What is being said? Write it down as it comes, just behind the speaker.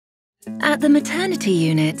At the maternity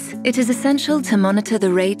units, it is essential to monitor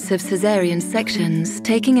the rates of caesarean sections,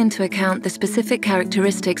 taking into account the specific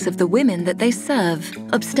characteristics of the women that they serve.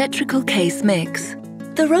 Obstetrical case mix.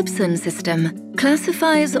 The Robson system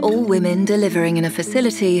classifies all women delivering in a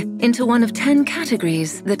facility into one of 10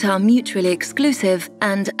 categories that are mutually exclusive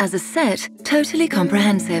and, as a set, totally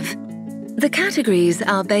comprehensive. The categories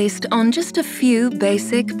are based on just a few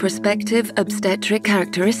basic prospective obstetric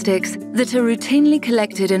characteristics that are routinely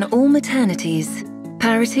collected in all maternities: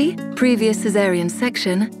 parity, previous caesarean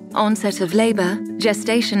section, onset of labor,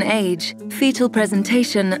 gestation age, fetal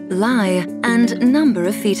presentation, lie, and number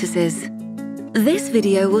of fetuses. This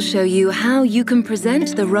video will show you how you can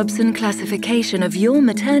present the Robson classification of your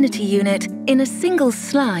maternity unit in a single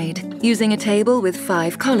slide using a table with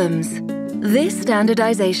 5 columns. This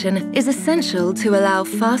standardization is essential to allow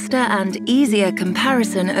faster and easier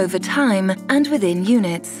comparison over time and within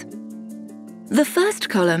units. The first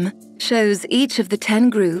column shows each of the 10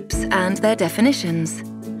 groups and their definitions.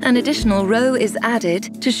 An additional row is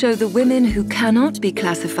added to show the women who cannot be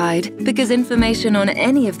classified because information on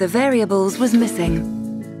any of the variables was missing.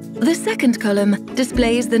 The second column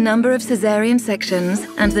displays the number of caesarean sections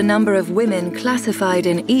and the number of women classified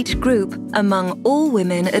in each group among all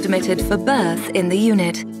women admitted for birth in the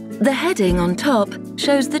unit. The heading on top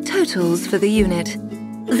shows the totals for the unit.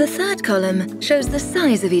 The third column shows the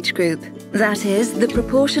size of each group, that is, the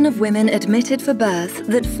proportion of women admitted for birth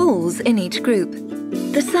that falls in each group.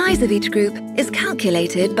 The size of each group is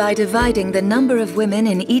calculated by dividing the number of women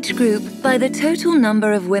in each group by the total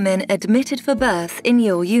number of women admitted for birth in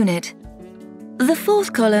your unit. The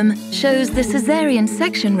fourth column shows the caesarean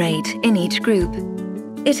section rate in each group.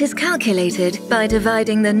 It is calculated by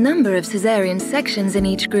dividing the number of caesarean sections in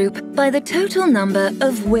each group by the total number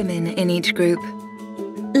of women in each group.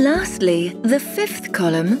 Lastly, the fifth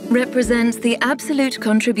column represents the absolute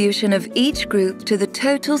contribution of each group to the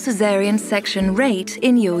total caesarean section rate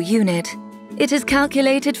in your unit. It is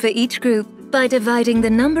calculated for each group by dividing the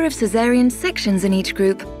number of caesarean sections in each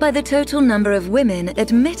group by the total number of women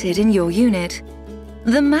admitted in your unit.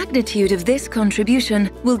 The magnitude of this contribution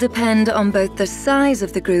will depend on both the size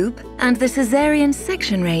of the group and the caesarean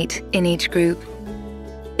section rate in each group.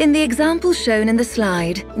 In the example shown in the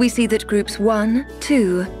slide, we see that groups 1,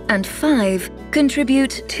 2, and 5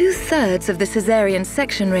 contribute 2/3 of the caesarean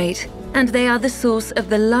section rate, and they are the source of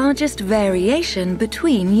the largest variation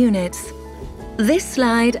between units. This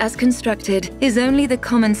slide, as constructed, is only the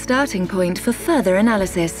common starting point for further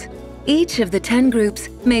analysis. Each of the 10 groups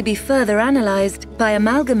may be further analyzed by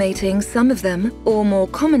amalgamating some of them, or more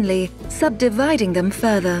commonly, subdividing them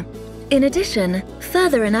further. In addition,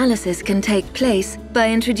 further analysis can take place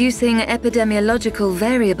by introducing epidemiological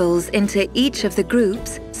variables into each of the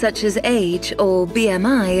groups, such as age or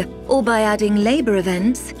BMI, or by adding labor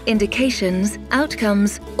events, indications,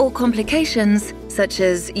 outcomes, or complications, such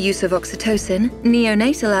as use of oxytocin,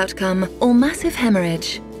 neonatal outcome, or massive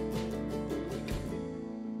hemorrhage.